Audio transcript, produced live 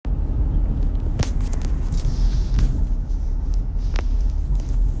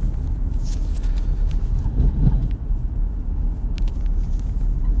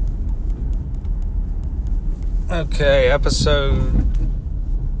Okay, episode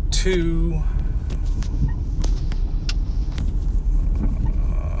 2.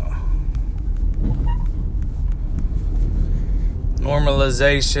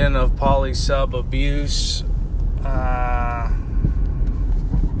 Normalization of polysub abuse.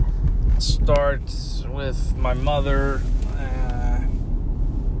 Starts with my mother.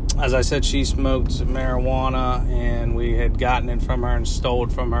 As I said, she smoked marijuana, and we had gotten it from her and stole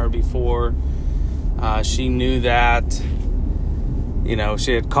it from her before. She knew that.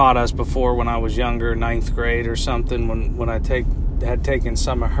 She had caught us before when I was younger, 9th grade or something, when I had taken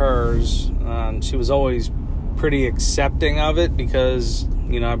some of hers. She was always pretty accepting of it because,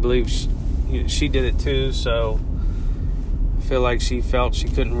 I believe she did it too, so I feel like she felt she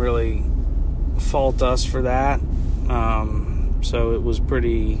couldn't really fault us for that. So it was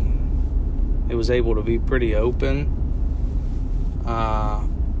able to be pretty open.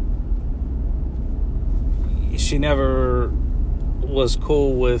 She never was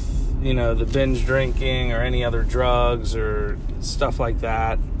cool with, the binge drinking or any other drugs or stuff like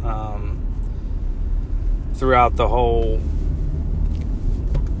that. Throughout the whole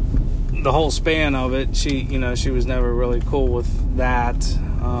span of it, she was never really cool with that.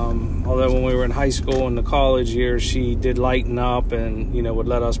 Although when we were in high school and the college years, she did lighten up and, would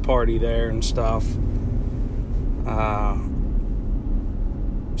let us party there and stuff.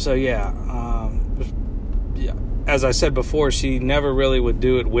 As I said before, she never really would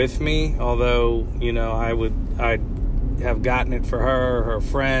do it with me, although, I'd have gotten it for her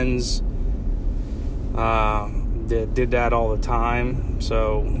friends, that did that all the time.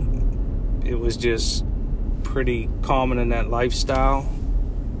 So it was just pretty common in that lifestyle.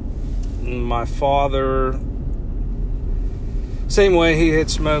 My father, same way, he had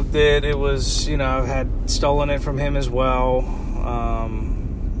smoked it. It was, I had stolen it from him as well.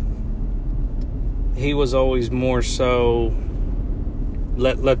 He was always more so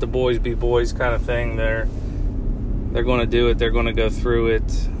let the boys be boys kind of thing. They're going to do it. They're going to go through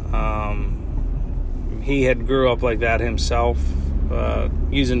it. He had grew up like that himself,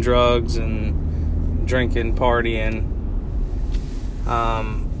 using drugs and drinking, partying.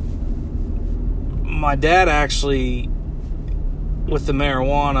 My dad actually, with the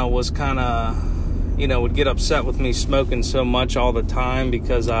marijuana, was kind of, would get upset with me smoking so much all the time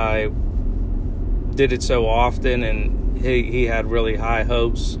because I did it so often, and he had really high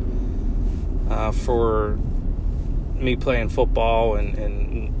hopes for me playing football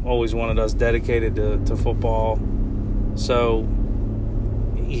and always wanted us dedicated to football. So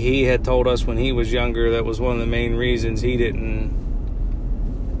he had told us when he was younger that was one of the main reasons he didn't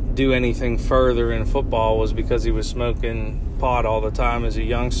do anything further in football was because he was smoking pot all the time as a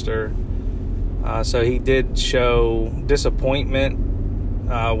youngster. So he did show disappointment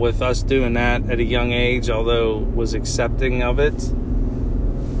with us doing that at a young age, although was accepting of it.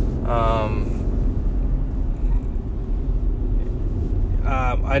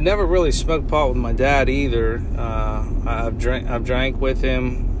 I never really smoked pot with my dad either. I've drank with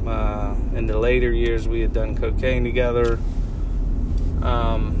him. In the later years, we had done cocaine together.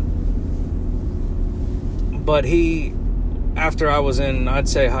 But he, after I was in, I'd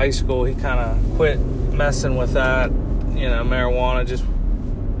say high school, he kind of quit messing with that, marijuana, just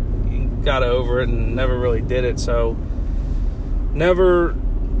got over it and never really did it. So never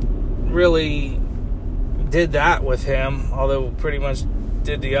really did that with him, although pretty much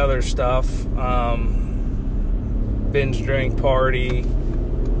did the other stuff. Binge drink, party.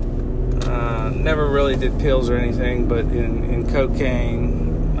 Never really did pills or anything, but in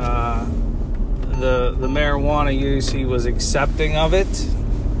cocaine, the marijuana use, he was accepting of it.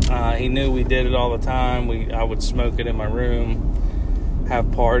 He knew we did it all the time. I would smoke it in my room,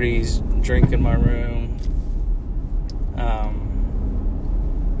 have parties, drink in my room.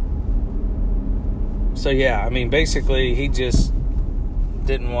 Basically he just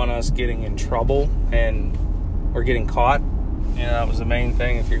didn't want us getting in trouble or getting caught. That was the main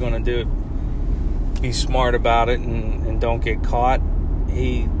thing. If you're going to do it, be smart about it and don't get caught.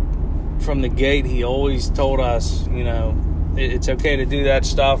 From the gate, he always told us, it's okay to do that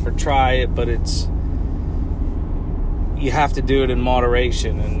stuff or try it, but you have to do it in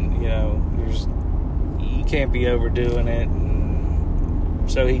moderation, and you can't be overdoing it. And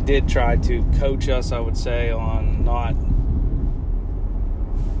so he did try to coach us, I would say, on not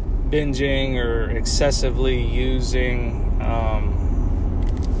binging or excessively using.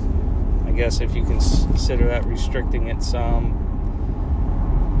 I guess if you consider that restricting it some.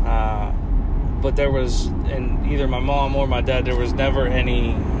 But there was, in either my mom or my dad, there was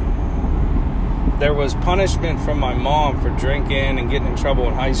punishment from my mom for drinking and getting in trouble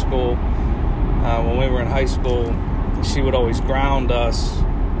in high school. when we were in high school, she would always ground us.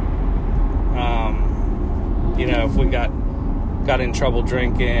 If we got in trouble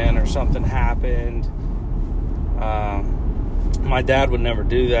drinking or something happened. My dad would never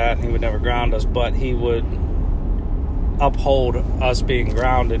do that. He would never ground us, but he would uphold us being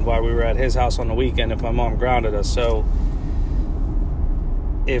grounded while we were at his house on the weekend if my mom grounded us. So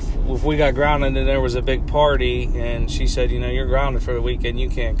if we got grounded and there was a big party and she said, you're grounded for the weekend, you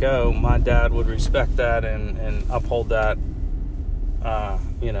can't go, my dad would respect that and uphold that,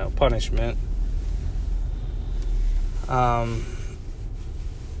 punishment.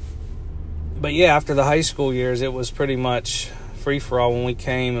 But yeah, after the high school years, it was pretty much free-for-all when we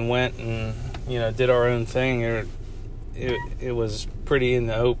came and went and, did our own thing. It was pretty in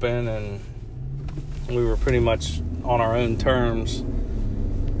the open, and we were pretty much on our own terms.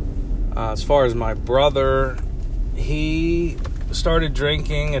 As far as my brother, he started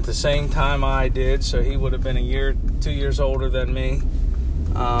drinking at the same time I did, so he would have been 2 years older than me.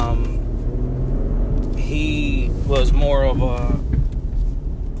 He was more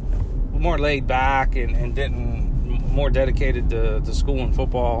laid back and more dedicated to school and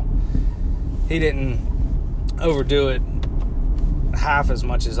football. He didn't overdo it half as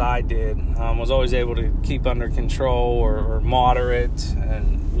much as I did. Was always able to keep under control or moderate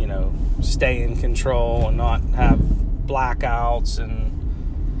and, stay in control and not have blackouts and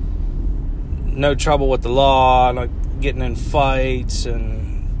no trouble with the law, not getting in fights.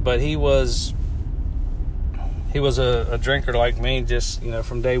 But he was a drinker like me, just,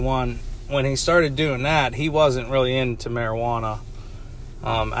 from day one. When he started doing that, he wasn't really into marijuana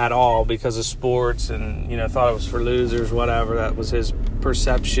at all because of sports and, thought it was for losers, whatever. That was his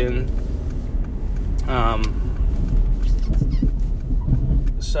perception.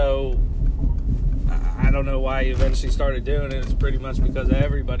 So I don't know why he eventually started doing it. It's pretty much because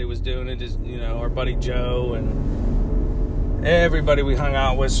everybody was doing it. Just, our buddy Joe and everybody we hung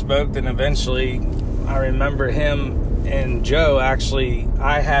out with smoked, and eventually I remember him and Joe, actually,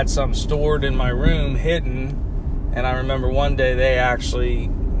 I had some stored in my room hidden, and I remember one day they actually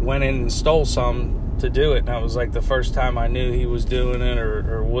went in and stole some to do it, and that was like the first time I knew he was doing it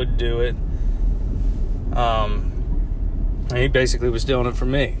or would do it. And he basically was doing it for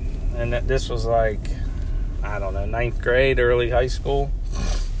me, and this was like, I don't know, 9th grade, early high school.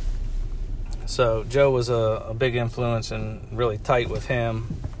 So Joe was a big influence and really tight with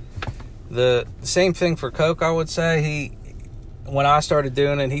him. The same thing for Coke, I would say. When I started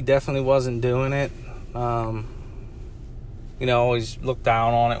doing it, he definitely wasn't doing it. Always looked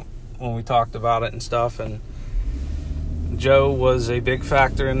down on it when we talked about it and stuff. And Joe was a big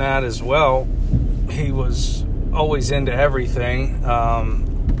factor in that as well. He was always into everything,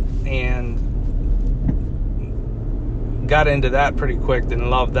 and got into that pretty quick and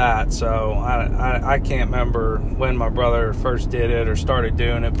loved that. So I can't remember when my brother first did it or started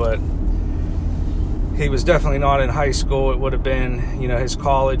doing it, but he was definitely not in high school. It would have been, his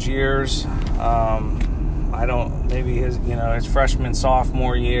college years. Maybe his freshman,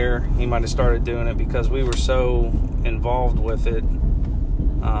 sophomore year, he might have started doing it because we were so involved with it.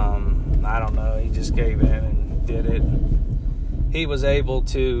 I don't know. He just gave in and did it. He was able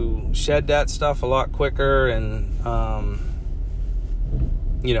to shed that stuff a lot quicker and,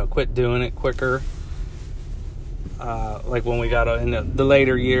 quit doing it quicker. Like when we got in the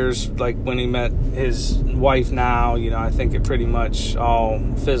later years, like when he met his wife now, I think it pretty much all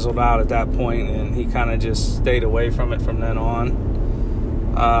fizzled out at that point, and he kind of just stayed away from it from then on.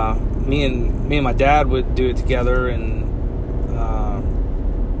 Me and my dad would do it together in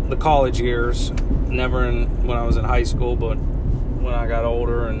the college years, never when I was in high school, but when I got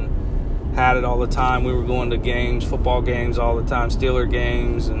older and had it all the time. We were going to games, football games all the time, Steeler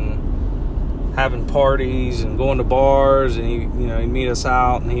games, and having parties and going to bars, and he'd meet us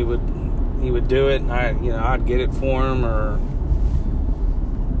out, and he would do it, and I'd get it for him, or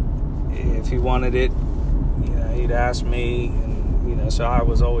if he wanted it, he'd ask me, and so I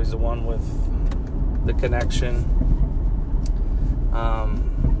was always the one with the connection.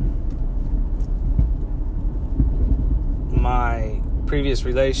 My previous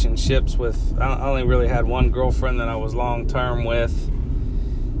relationships with, I only really had one girlfriend that I was long term with,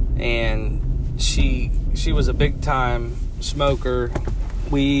 and she was a big time smoker,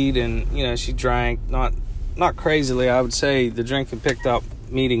 weed, and she drank, not crazily. I would say the drinking picked up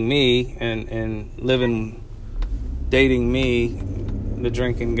meeting me and dating me. The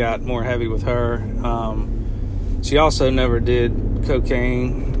drinking got more heavy with her. She also never did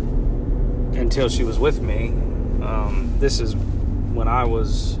cocaine until she was with me. This is when I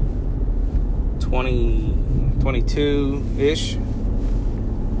was 22-ish.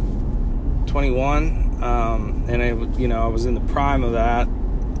 21, and I was in the prime of that,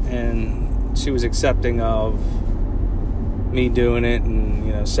 and she was accepting of me doing it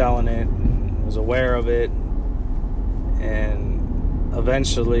and, selling it, and was aware of it. And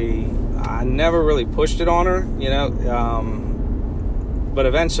eventually, I never really pushed it on her, but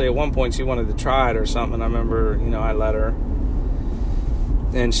eventually at one point she wanted to try it or something. I remember, I let her,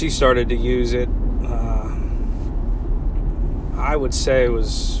 and she started to use it. I would say it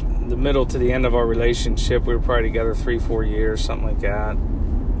was the middle to the end of our relationship. We were probably together 3-4 years, something like that.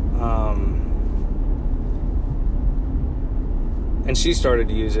 And she started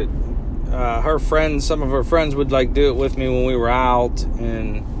to use it. Some of her friends would do it with me when we were out,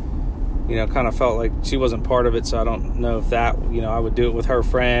 and kind of felt like she wasn't part of it. So I don't know if that, I would do it with her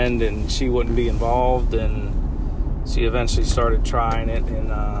friend and she wouldn't be involved. And she eventually started trying it and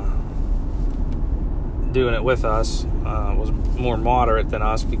doing it with us. Was more moderate than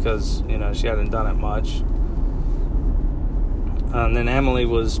us because she hadn't done it much. And then Emily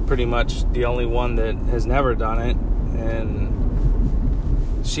was pretty much the only one that has never done it,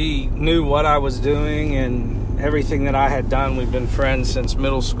 and she knew what I was doing and everything that I had done. We've been friends since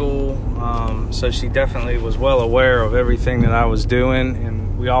middle school, so she definitely was well aware of everything that I was doing,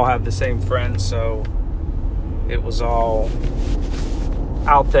 and we all have the same friends, so it was all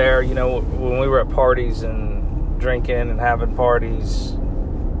out there. When we were at parties and drinking and having parties,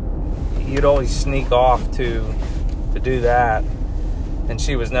 you'd always sneak off to do that, and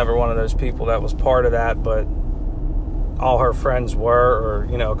she was never one of those people that was part of that, but all her friends were,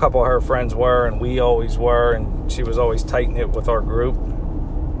 or a couple of her friends were, and we always were, and she was always tight-knit with our group.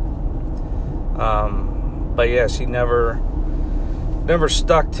 But yeah, she never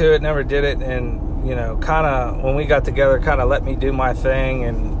stuck to it, never did it, and kind of when we got together, kind of let me do my thing,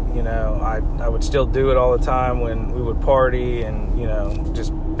 and I would still do it all the time when we would party, and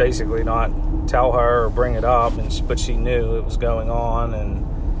just basically not tell her or bring it up, but she knew it was going on. And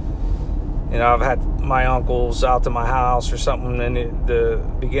I've had my uncles out to my house or something in the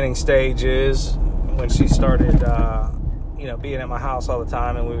beginning stages when she started being at my house all the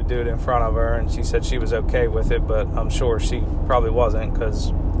time, and we would do it in front of her, and she said she was okay with it, but I'm sure she probably wasn't,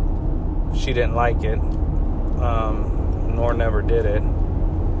 because she didn't like it, nor never did it.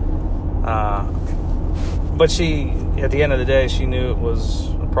 But she, at the end of the day, she knew it was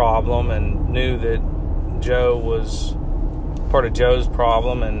a problem, and knew that Joe was part of Joe's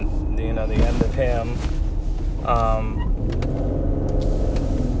problem, and the end of him.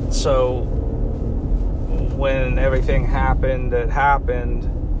 So when everything happened,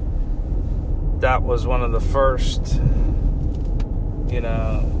 that was one of the first,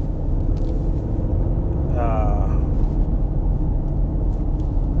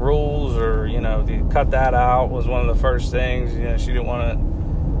 rules, or to cut that out was one of the first things. She didn't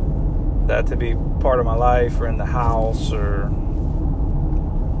want that to be part of my life or in the house or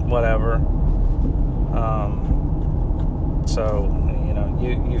whatever. So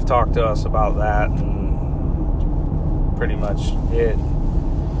you've talked to us about that, and pretty much it.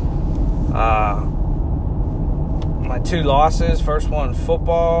 My 2 losses, first one,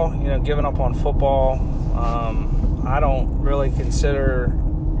 football, giving up on football. I don't really consider,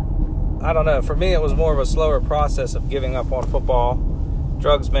 I don't know, for me it was more of a slower process of giving up on football.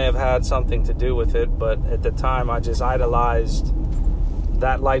 Drugs may have had something to do with it, but at the time I just idolized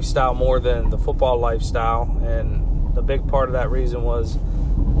that lifestyle more than the football lifestyle, and the big part of that reason was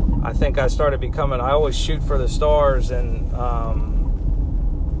I think I started becoming, I always shoot for the stars, and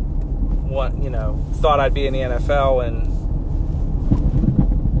thought I'd be in the NFL, and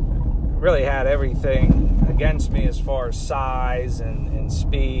really had everything against me as far as size and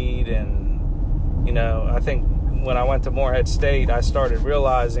speed, and I think when I went to Morehead State, I started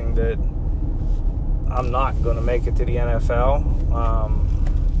realizing that I'm not going to make it to the NFL.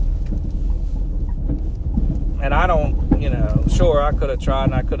 And I don't, sure, I could have tried,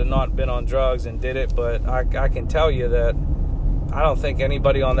 and I could have not been on drugs and did it, but I can tell you that I don't think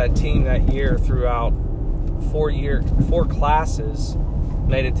anybody on that team that year throughout 4 classes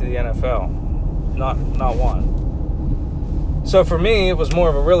made it to the NFL. Not one. So for me, it was more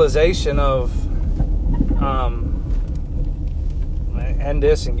of a realization of end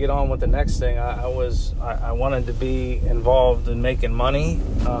this and get on with the next thing. I wanted to be involved in making money.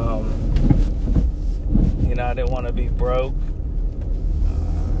 I didn't want to be broke.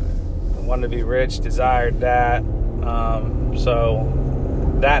 I wanted to be rich, desired that. So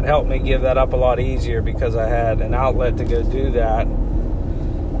that helped me give that up a lot easier, because I had an outlet to go do that.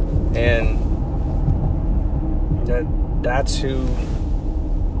 And that's who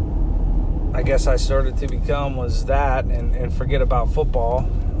I guess I started to become, was that, and forget about football.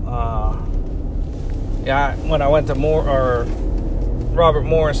 Yeah, when I went to Robert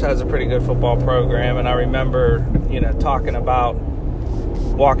Morris has a pretty good football program, and I remember, talking about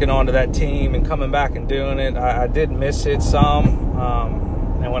walking onto that team and coming back and doing it. I did miss it some,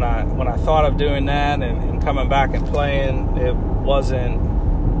 and when I thought of doing that and coming back and playing, it wasn't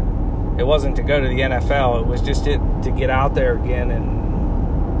to go to the NFL. It was just to get out there again, and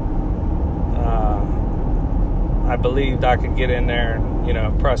I believed I could get in there and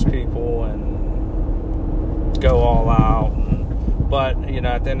impress people and go all out. But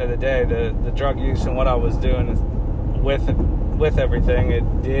at the end of the day, the drug use and what I was doing with everything, it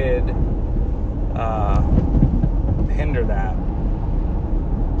did hinder that.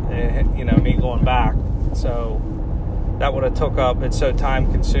 Me going back. So that would have took up. It's so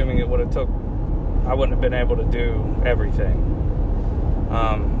time consuming. I wouldn't have been able to do everything.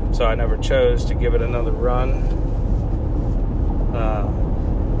 So I never chose to give it another run.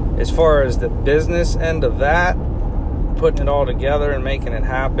 As far as the business end of that, putting it all together and making it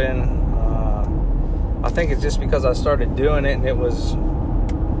happen, I think it's just because I started doing it, and it was,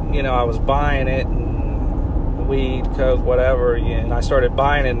 I was buying it, and weed, coke, whatever, and I started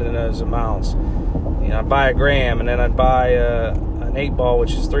buying it in those amounts. I'd buy a gram, and then I'd buy an 8-ball,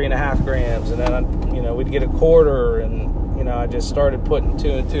 which is 3.5 grams, and then we'd get a quarter, and I just started putting 2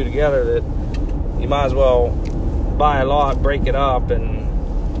 and 2 together that you might as well buy a lot, break it up, and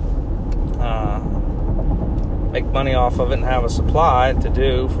make money off of it and have a supply to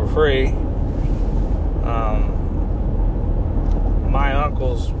do for free. My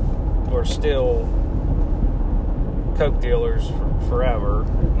uncles were still coke dealers forever.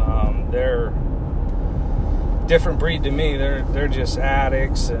 They're different breed to me. They're just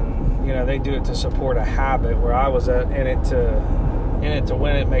addicts, and they do it to support a habit, where I was in it to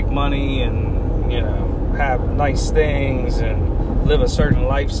win it, make money, and have nice things and live a certain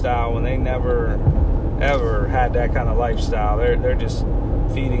lifestyle, when they never ever had that kind of lifestyle. They're just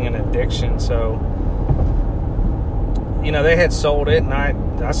feeding an addiction. So they had sold it, and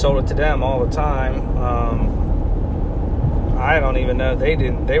I sold it to them all the time. I don't even know,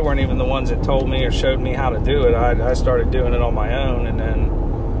 they weren't even the ones that told me or showed me how to do it. I started doing it on my own, and then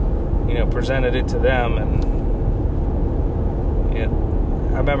presented it to them. And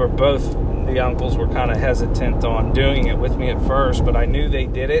I remember both the uncles were kind of hesitant on doing it with me at first, but I knew they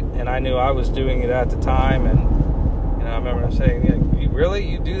did it, and I knew I was doing it at the time. And I remember them saying,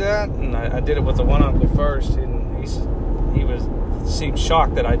 you do that? And I did it with the one uncle first, and he seemed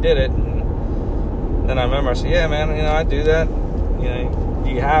shocked that I did it. And then I remember I said, yeah, man, I do that. Do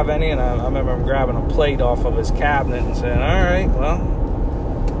you have any? And I remember him grabbing a plate off of his cabinet and saying, all right, well,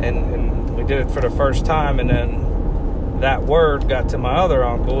 and we did it for the first time. And then that word got to my other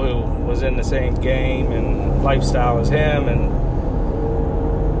uncle, who was in the same game and lifestyle as him, and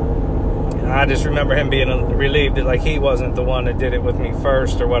I just remember him being relieved that he wasn't the one that did it with me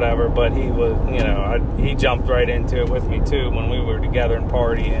first or whatever, but he was, he jumped right into it with me too when we were together and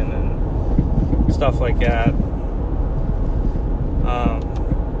partying and stuff like that.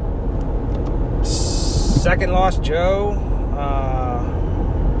 Second lost Joe,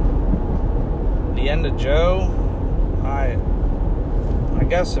 the end of Joe, I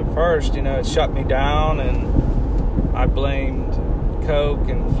guess at first, it shut me down, and I blamed coke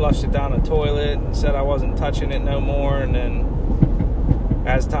and flushed it down the toilet and said I wasn't touching it no more. And then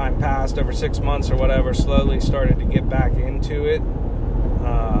as time passed, over 6 months or whatever, slowly started to get back into it.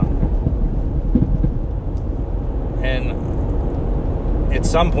 And at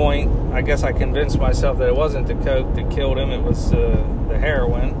some point, I guess I convinced myself that it wasn't the coke that killed him, it was the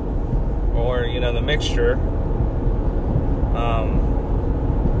heroin, or the mixture.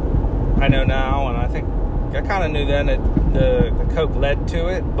 I know now, and I think I kind of knew then that the coke led to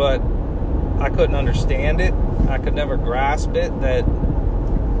it, but I couldn't understand it. I could never grasp it that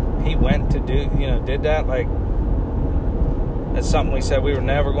he went to did that. That's something we said we were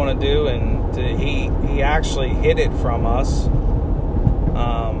never going to do, and he actually hid it from us,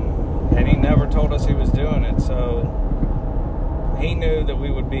 and he never told us he was doing it. So he knew that we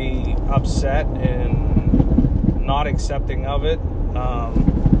would be upset and not accepting of it.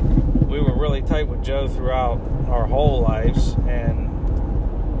 We were really tight with Joe throughout our whole lives, and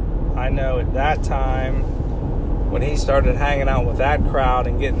I know at that time, when he started hanging out with that crowd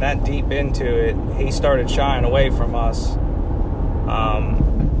and getting that deep into it, he started shying away from us.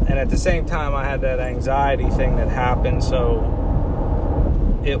 And at the same time, I had that anxiety thing that happened, so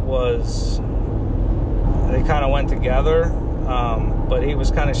they kind of went together, but he was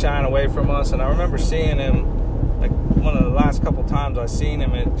kind of shying away from us. And I remember seeing him, one of the last couple times I seen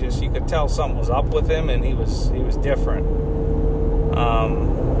him, you could tell something was up with him, and he was different.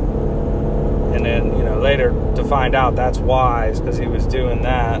 And then, later to find out that's wise, because he was doing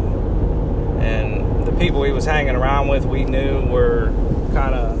that. And the people he was hanging around with, we knew were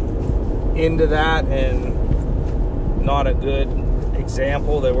kind of into that and not a good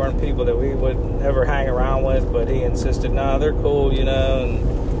example. They weren't people that we would ever hang around with, but he insisted, nah, they're cool,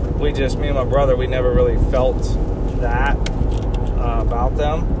 and me and my brother, we never really felt that about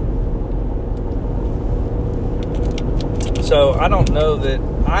them. So I don't know that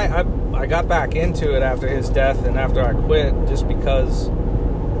I got back into it after his death and after I quit, just because,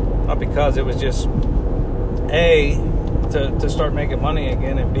 not because, it was just A, to start making money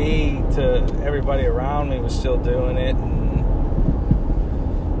again, and B, to everybody around me was still doing it. And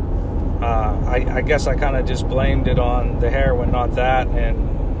I guess I kind of just blamed it on the heroin, not that,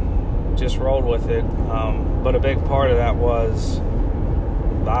 and just rolled with it. But a big part of that was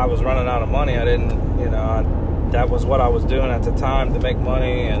I was running out of money. I didn't, that was what I was doing at the time to make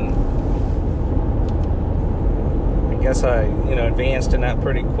money, and I guess I, advanced in that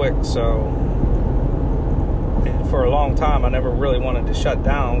pretty quick. So for a long time, I never really wanted to shut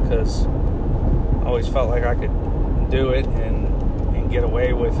down, because I always felt like I could do it and get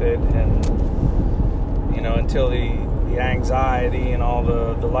away with it. And, until the anxiety and all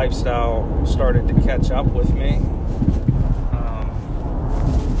the lifestyle started to catch up with me.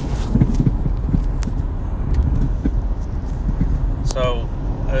 So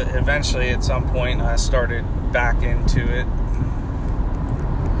eventually, at some point, I started back into it.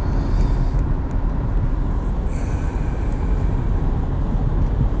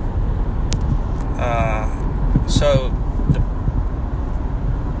 So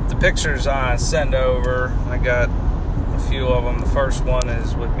the pictures I send over, I got a few of them. The first one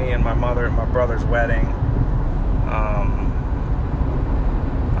is with me and my mother at my brother's wedding.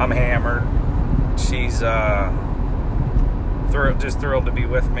 I'm hammered. She's just thrilled to be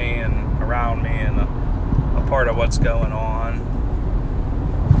with me and around me and a part of what's going on.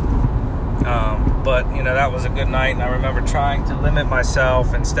 But that was a good night, and I remember trying to limit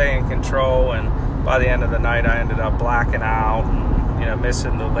myself and stay in control, and by the end of the night I ended up blacking out and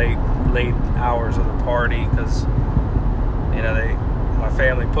missing the late hours of the party, because my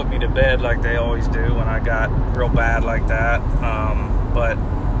family put me to bed like they always do when I got real bad like that. But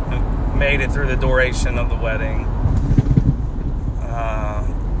made it through the duration of the wedding.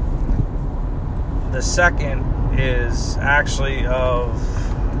 The second is actually of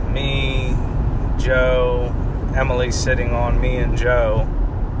me, Joe, Emily sitting on me and Joe,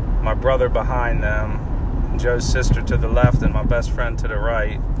 my brother behind them, Joe's sister to the left, and my best friend to the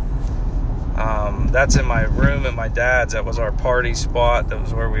right. That's in my room at my dad's. That was our party spot. That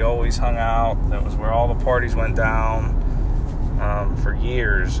was where we always hung out. That was where all the parties went down for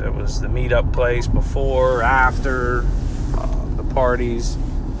years. It was the meetup place before, after the parties,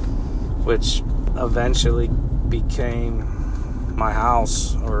 which eventually became my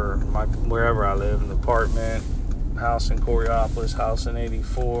house, or wherever I live, an apartment, house in Coraopolis, house in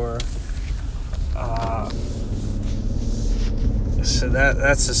 84. So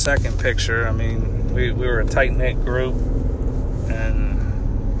that's the second picture. I mean, we were a tight-knit group, and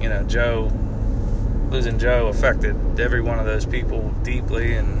losing Joe affected every one of those people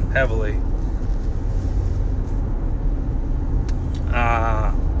deeply and heavily.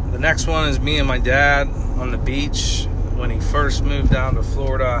 The next one is me and my dad on the beach. When he first moved down to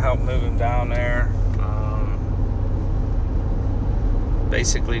Florida, I helped move him down there.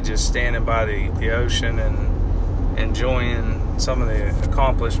 Basically just standing by the ocean and enjoying some of the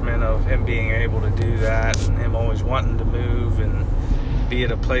accomplishment of him being able to do that, and him always wanting to move and be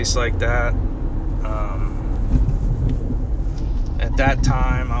at a place like that. At that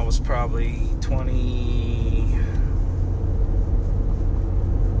time, I was probably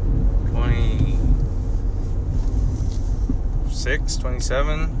 26,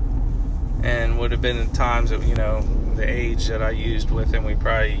 27, and would have been the times that, the age that I used with him, we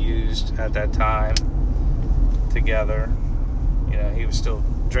probably used at that time together. He was still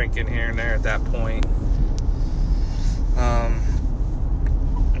drinking here and there at that point.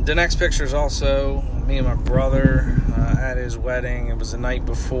 The next picture is also me and my brother at his wedding. It was the night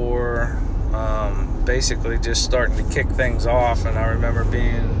before, basically just starting to kick things off, and I remember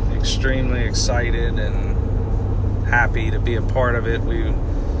being extremely excited and happy to be a part of it.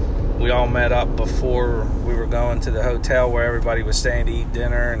 We all met up before we were going to the hotel where everybody was staying to eat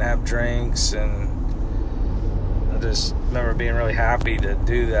dinner and have drinks, and I just remember being really happy to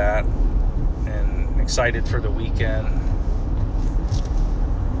do that and excited for the weekend.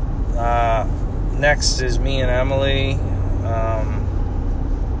 Next is me and Emily.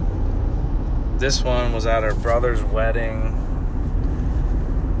 This one was at her brother's wedding.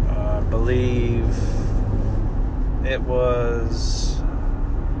 believe it was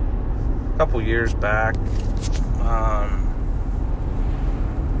a couple years back.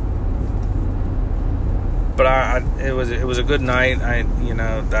 But it was a good night. I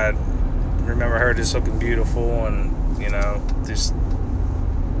remember her just looking beautiful, and just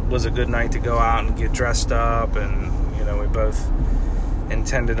was a good night to go out and get dressed up, and we both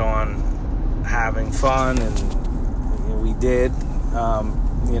intended on having fun, and we did.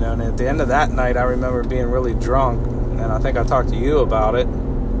 And at the end of that night, I remember being really drunk, and I think I talked to you about it.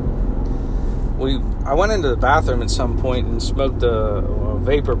 I went into the bathroom at some point and smoked a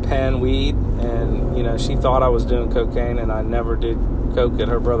vapor pen weed, and she thought I was doing cocaine, and I never did coke at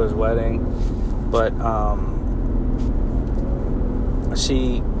her brother's wedding. But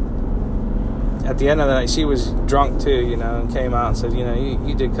she, at the end of the night, she was drunk too, and came out and said,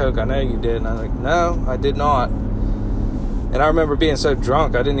 you did coke, I know you did. And I was like, no, I did not. And I remember being so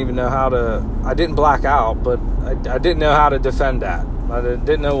drunk, I didn't even know I didn't black out, but I didn't know how to defend that. I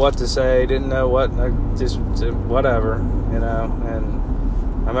didn't know what to say, didn't know what, just whatever, and I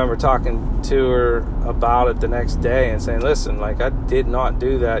remember talking to her about it the next day and saying, listen, I did not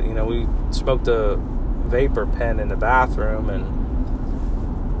do that. We smoked a vapor pen in the bathroom, and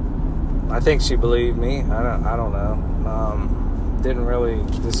I think she believed me. I don't know. Didn't really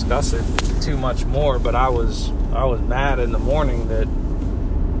discuss it too much more, but I was mad in the morning that,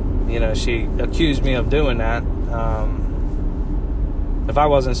 she accused me of doing that. If I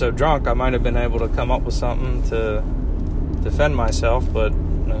wasn't so drunk, I might have been able to come up with something to defend myself, but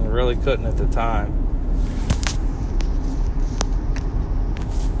I really couldn't at the time.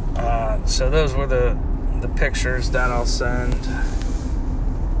 So those were the pictures that I'll send.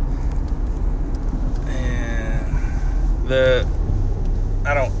 And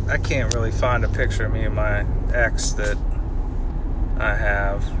I can't really find a picture of me and my ex that I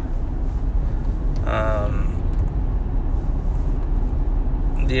have.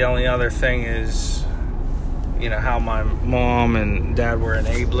 The only other thing is, how my mom and dad were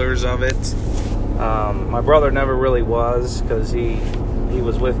enablers of it. My brother never really was, because he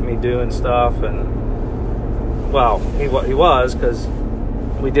was with me doing stuff, and he was, because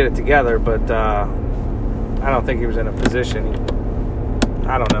we did it together, but I don't think he was in a position.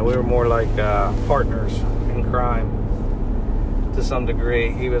 I don't know, we were more like partners in crime to some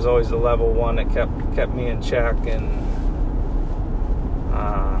degree. He was always the level one that kept me in check and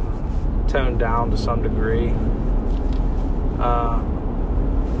toned down to some degree.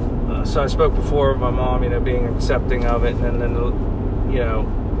 So I spoke before of my mom, being accepting of it, and then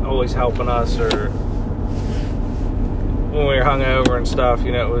always helping us, or when we were hungover and stuff,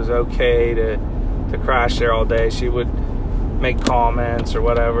 it was okay to crash there all day. She would make comments or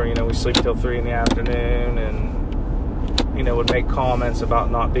whatever, we sleep till 3 in the afternoon, and would make comments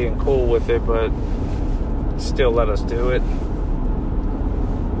about not being cool with it, but still let us do it.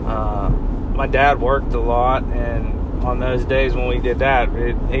 My dad worked a lot, and on those days when we did that,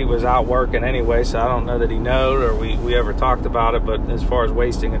 he was out working anyway, so I don't know that he knowed or we ever talked about it. But as far as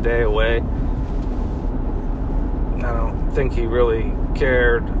wasting a day away, I don't think he really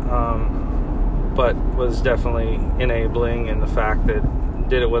cared, but was definitely enabling, and the fact that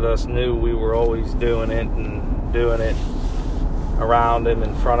did it with us, knew we were always doing it, and doing it around him,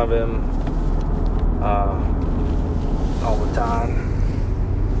 in front of him, all the time.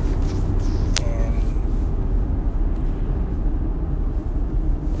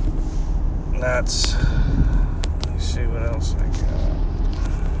 That's, let me see what else I got.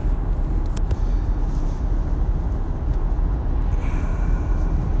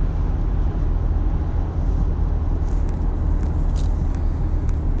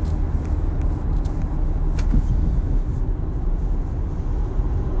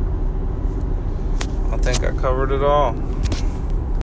 I think I covered it all.